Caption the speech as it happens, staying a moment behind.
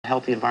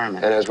healthy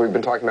environment. And as we've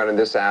been talking about in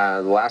this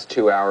last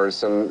 2 hours,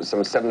 some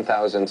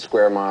 7,000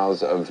 square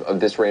miles of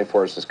this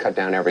rainforest is cut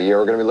down every year.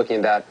 We're going to be looking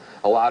at that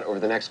a lot over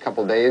the next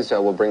couple days.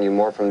 We'll bring you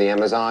more from the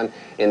Amazon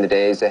in the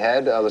days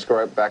ahead. Let's go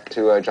right back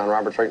to John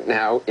Roberts right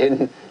now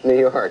in New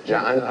York.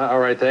 John? All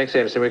right, thanks,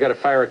 Anderson. We've got to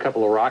fire a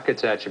couple of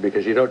rockets at you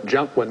because you don't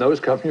jump when those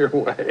come your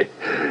way.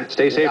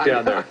 Stay safe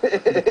down there.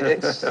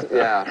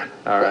 Yeah.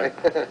 All right.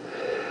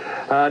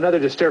 Another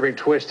disturbing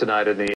twist tonight in the